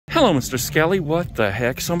Hello, Mr. Skelly. What the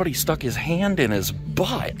heck? Somebody stuck his hand in his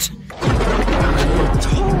butt.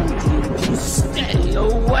 Stay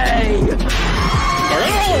away!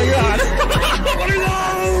 Oh my god! What are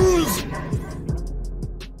those?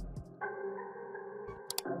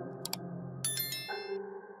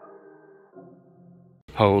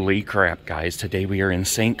 Holy crap, guys. Today we are in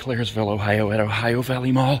St. Clairsville, Ohio at Ohio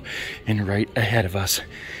Valley Mall, and right ahead of us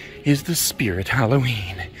is the Spirit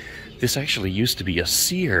Halloween. This actually used to be a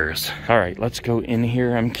Sears. All right, let's go in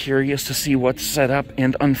here. I'm curious to see what's set up,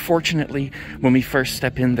 and unfortunately, when we first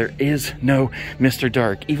step in, there is no Mr.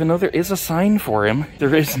 Dark. Even though there is a sign for him,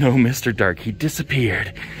 there is no Mr. Dark. He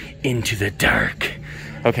disappeared into the dark.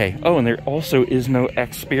 Okay, oh, and there also is no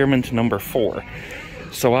experiment number 4.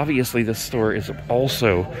 So obviously this store is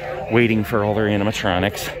also waiting for all their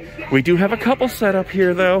animatronics. We do have a couple set up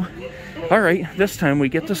here, though. All right, this time we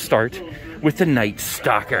get to start with the Night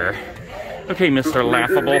Stalker. Okay, Mr.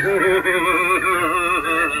 Laughable.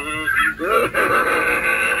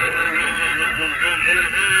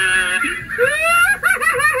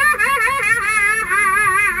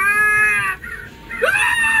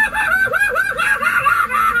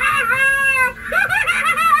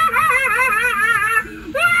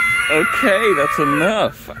 Okay, that's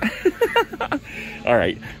enough. All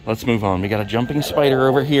right, let's move on. We got a jumping spider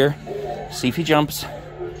over here. See if he jumps.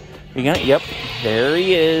 We got, yep, there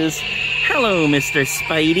he is. Hello, Mr.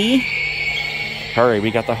 Spidey. All right,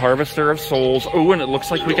 we got the Harvester of Souls. Oh, and it looks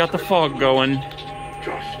like we got the fog going.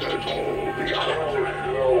 Just as all the others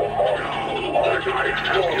now that I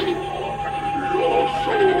have you, your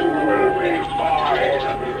soul will be mine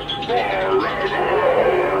forever.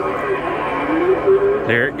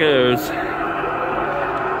 There it goes.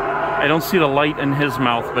 I don't see the light in his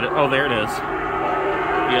mouth, but oh, there it is.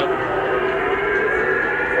 Yep.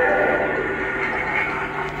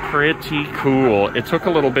 Pretty cool. It took a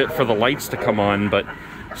little bit for the lights to come on, but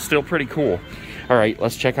still pretty cool. All right,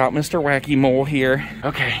 let's check out Mr. Wacky Mole here.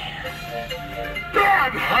 Okay.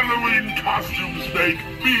 Bad Halloween costumes make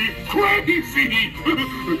me crazy.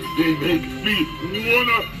 They make me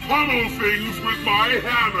wanna pummel things with my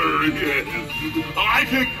hammer. Yes. I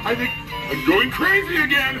think I'm going crazy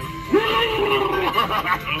again.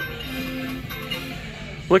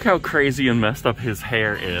 Look how crazy and messed up his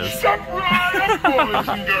hair is. Surprise, boys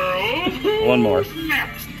and girls! One more. Who's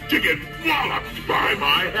next to get walloped by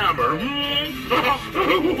my hammer?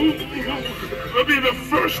 I'll be the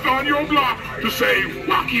first on your block to say,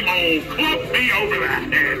 Wacky Mole, club me over the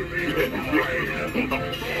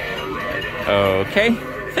head. Okay.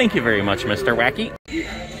 Thank you very much, Mr. Wacky.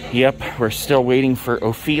 Yep, we're still waiting for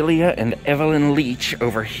Ophelia and Evelyn Leach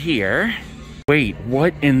over here. Wait,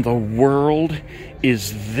 what in the world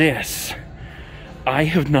is this? I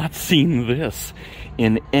have not seen this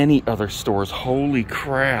in any other stores. Holy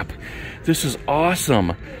crap. This is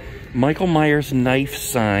awesome. Michael Myers knife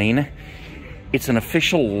sign. It's an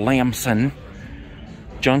official Lamson.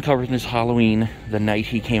 John Carpenter's Halloween, the night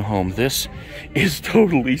he came home. This is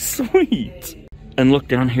totally sweet. And look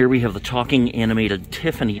down here, we have the talking animated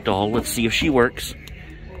Tiffany doll. Let's see if she works.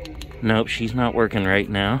 Nope, she's not working right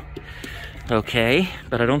now. Okay,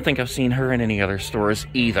 but I don't think I've seen her in any other stores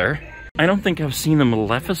either. I don't think I've seen the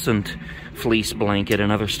Maleficent fleece blanket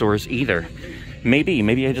in other stores either.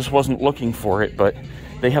 Maybe I just wasn't looking for it, but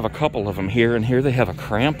they have a couple of them here, and here they have a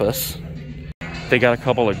Krampus. They got a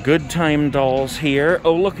couple of Good Time dolls here.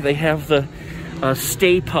 Oh, look, they have the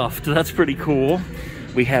Stay Puffed. That's pretty cool.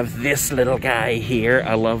 We have this little guy here.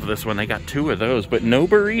 I love this one. They got 2 of those, but no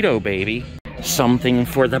burrito, baby. Something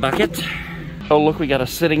for the bucket. Oh, look, we got a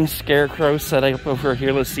sitting scarecrow set up over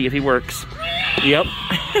here. Let's see if he works. Yep.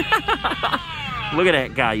 Look at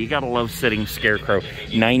that guy. You gotta love sitting scarecrow.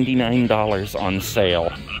 $99 on sale.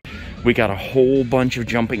 We got a whole bunch of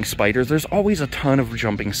jumping spiders. There's always a ton of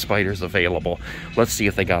jumping spiders available. Let's see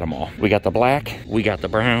if they got them all. We got the black, we got the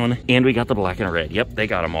brown, and we got the black and red. Yep, they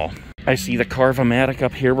got them all. I see the Carve-O-Matic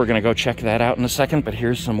up here. We're gonna go check that out in a second, but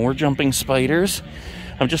here's some more jumping spiders.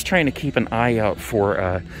 I'm just trying to keep an eye out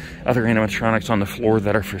for other animatronics on the floor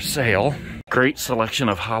that are for sale. Great selection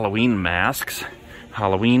of Halloween masks.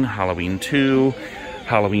 Halloween, Halloween 2,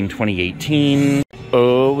 Halloween 2018.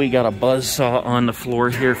 Oh, we got a buzzsaw on the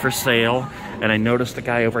floor here for sale. And I noticed the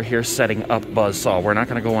guy over here setting up buzzsaw. We're not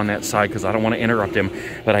gonna go on that side because I don't want to interrupt him.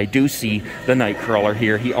 But I do see the Nightcrawler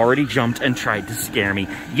here. He already jumped and tried to scare me.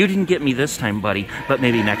 You didn't get me this time, buddy, but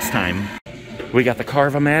maybe next time. We got the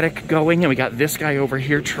Carve-O-Matic going, and we got this guy over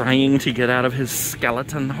here trying to get out of his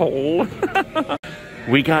skeleton hole.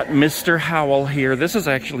 We got Mr. Howell here. This is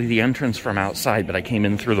actually the entrance from outside, but I came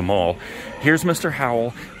in through the mall. Here's Mr.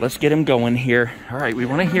 Howell. Let's get him going here. All right, we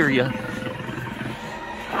want to hear you.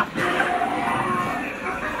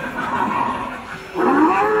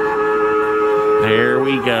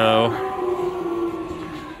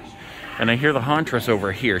 And I hear the hauntress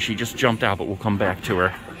over here. She just jumped out, but we'll come back to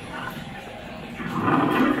her.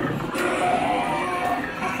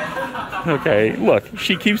 Okay, look,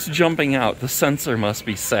 she keeps jumping out. The sensor must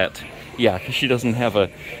be set. Yeah, because she doesn't have a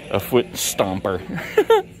foot stomper.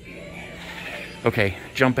 Okay,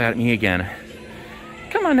 jump at me again.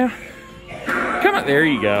 Come on now. Come on, there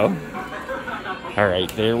you go. All right,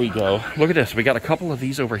 there we go. Look at this. We got a couple of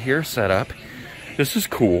these over here set up. This is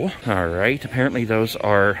cool. All right, apparently those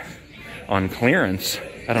are on clearance.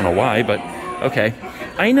 I don't know why, but okay.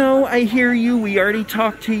 I know, I hear you. We already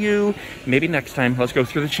talked to you. Maybe next time. Let's go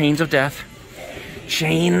through the chains of death.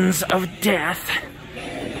 Chains of death.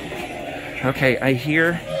 Okay, I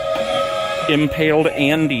hear impaled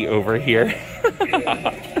Andy over here.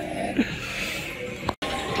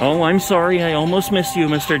 Oh, I'm sorry. I almost missed you,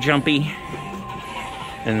 Mr. Jumpy.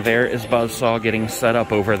 And there is Buzzsaw getting set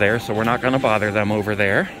up over there, so we're not going to bother them over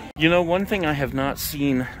there. You know, one thing I have not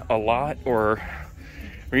seen a lot or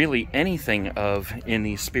really anything of in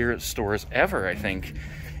these spirit stores ever, I think,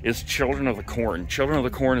 is Children of the Corn. Children of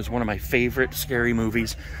the Corn is one of my favorite scary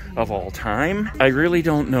movies of all time. I really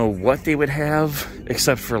don't know what they would have,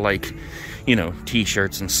 except for, like, you know,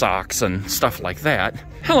 t-shirts and socks and stuff like that.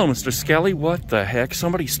 Hello, Mr. Skelly. What the heck?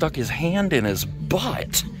 Somebody stuck his hand in his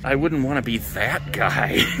butt. I wouldn't want to be that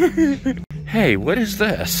guy. Hey, what is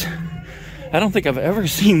this? I don't think I've ever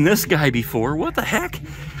seen this guy before. What the heck?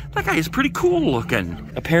 That guy is pretty cool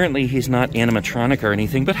looking. Apparently he's not animatronic or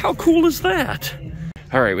anything, but how cool is that?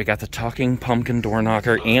 All right, we got the talking pumpkin door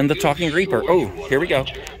knocker and the talking reaper. Oh, here we go.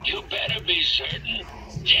 You better be certain.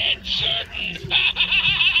 Dead certain.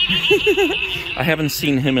 I haven't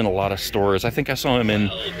seen him in a lot of stores. I think I saw him in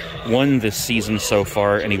one this season so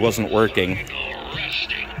far, and he wasn't working.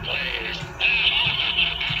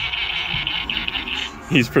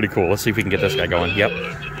 He's pretty cool. Let's see if we can get this guy going. Yep.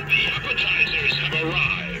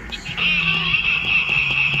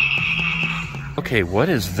 Okay, what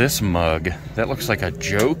is this mug? That looks like a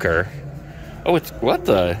Joker. Oh, it's what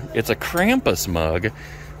the? It's a Krampus mug,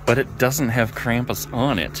 but it doesn't have Krampus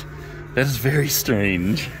on it. That is very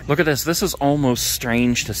strange. Look at this. This is almost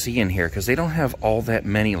strange to see in here because they don't have all that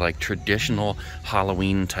many like traditional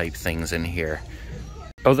Halloween type things in here.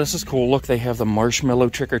 Oh, this is cool. Look, they have the marshmallow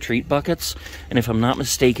trick-or-treat buckets. And if I'm not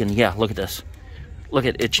mistaken, yeah, look at this. Look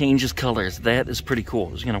at it changes colors. That is pretty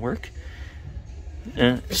cool. Is it gonna work?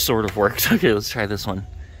 Sort of works. Okay, let's try this one.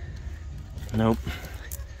 Nope.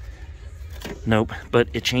 Nope. But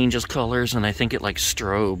it changes colors and I think it like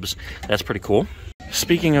strobes. That's pretty cool.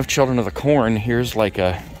 Speaking of Children of the Corn, here's like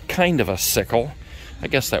a kind of a sickle. I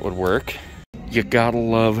guess that would work. You gotta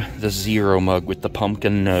love the Zero mug with the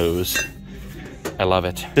pumpkin nose. I love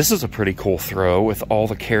it. This is a pretty cool throw with all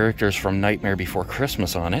the characters from Nightmare Before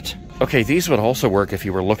Christmas on it. Okay, these would also work if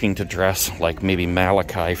you were looking to dress like maybe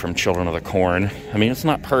Malachi from Children of the Corn. I mean, it's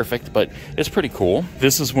not perfect, but it's pretty cool.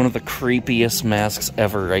 This is one of the creepiest masks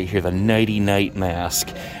ever right here, the Nighty Night mask.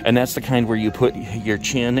 And that's the kind where you put your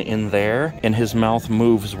chin in there and his mouth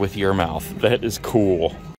moves with your mouth. That is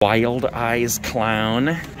cool. Wild Eyes Clown.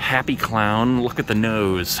 Happy Clown. Look at the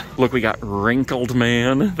nose. Look, we got Wrinkled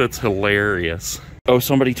Man. That's hilarious. Oh,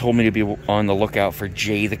 somebody told me to be on the lookout for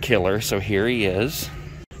Jay the Killer, so here he is.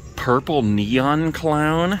 Purple Neon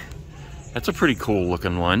Clown. That's a pretty cool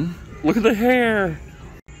looking one. Look at the hair.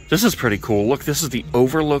 This is pretty cool. Look, this is the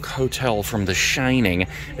Overlook Hotel from The Shining.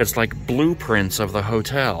 It's like blueprints of the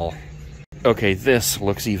hotel. Okay, this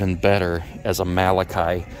looks even better as a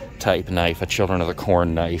Malachi type knife, a Children of the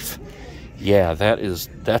Corn knife. Yeah,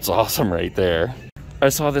 that's awesome right there. I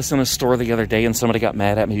saw this in a store the other day and somebody got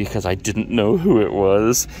mad at me because I didn't know who it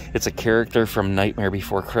was. It's a character from Nightmare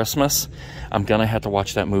Before Christmas. I'm gonna have to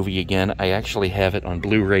watch that movie again. I actually have it on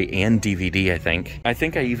Blu-ray and DVD, I think. I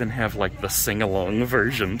think I even have like the sing-along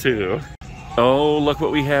version too. Oh, look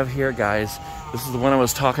what we have here, guys. This is the one I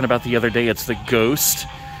was talking about the other day. It's the ghost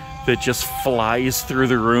that just flies through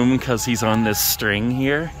the room because he's on this string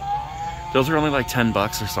here. Those are only like 10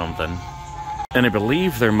 bucks or something. And I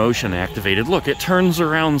believe they're motion activated. Look, it turns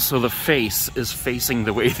around so the face is facing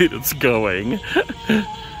the way that it's going.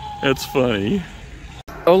 That's funny.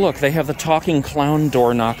 Oh look, they have the talking clown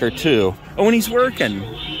door knocker too. Oh, and he's working.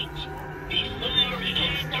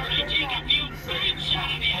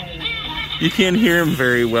 You can't hear him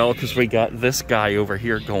very well because we got this guy over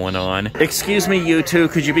here going on. Excuse me, you two,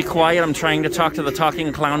 could you be quiet? I'm trying to talk to the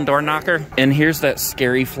talking clown door knocker. And here's that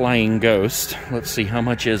scary flying ghost. Let's see, how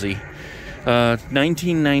much is he?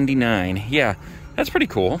 $19.99. Yeah, that's pretty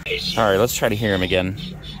cool. All right, let's try to hear him again.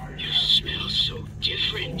 You smell so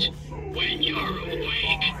different when you're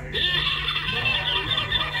awake.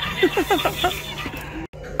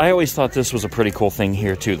 I always thought this was a pretty cool thing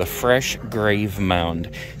here too. The fresh grave mound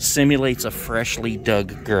simulates a freshly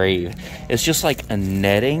dug grave. It's just like a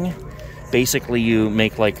netting. Basically, you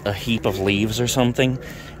make like a heap of leaves or something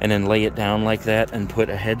and then lay it down like that and put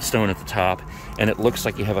a headstone at the top, and it looks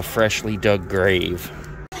like you have a freshly dug grave.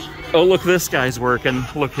 Oh, look, this guy's working.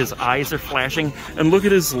 Look, his eyes are flashing, and look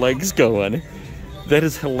at his legs going. That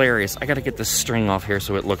is hilarious. I gotta get this string off here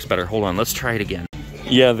so it looks better. Hold on, let's try it again.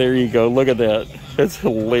 Yeah, there you go. Look at that. That's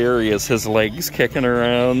hilarious. His legs kicking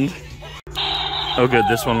around. Oh, good.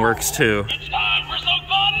 This one works too. It's time for some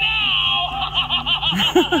fun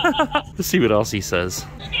now! Let's see what else he says.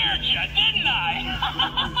 Scared you, didn't I?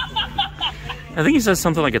 I think he says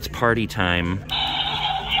something like it's party time. Didn't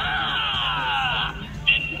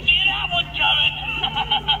see that one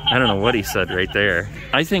coming. I don't know what he said right there.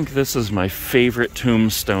 I think this is my favorite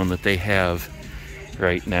tombstone that they have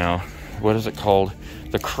right now. What is it called?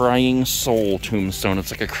 The Crying Soul tombstone.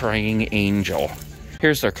 It's like a crying angel.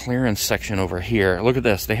 Here's their clearance section over here. Look at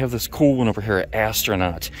this. They have this cool one over here,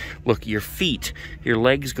 astronaut. Look, your feet, your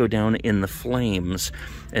legs go down in the flames,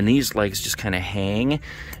 and these legs just kind of hang,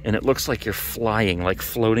 and it looks like you're flying, like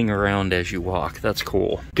floating around as you walk. That's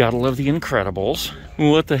cool. Gotta love the Incredibles.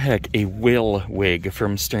 What the heck? A Will wig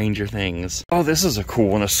from Stranger Things. Oh, this is a cool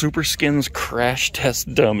one. A Super Skins crash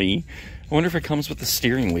test dummy. I wonder if it comes with the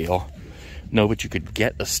steering wheel. No, but you could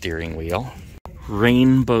get a steering wheel.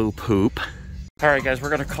 Rainbow poop. All right, guys, we're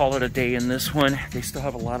gonna call it a day in this one. They still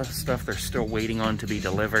have a lot of stuff they're still waiting on to be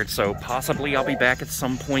delivered, so possibly I'll be back at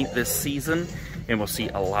some point this season, and we'll see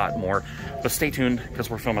a lot more. But stay tuned, because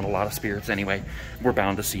we're filming a lot of spirits anyway. We're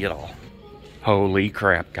bound to see it all. Holy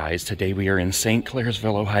crap, guys. Today we are in St.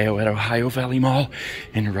 Clairsville, Ohio at Ohio Valley Mall,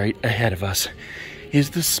 and right ahead of us is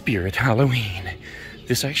the Spirit Halloween.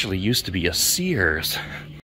 This actually used to be a Sears.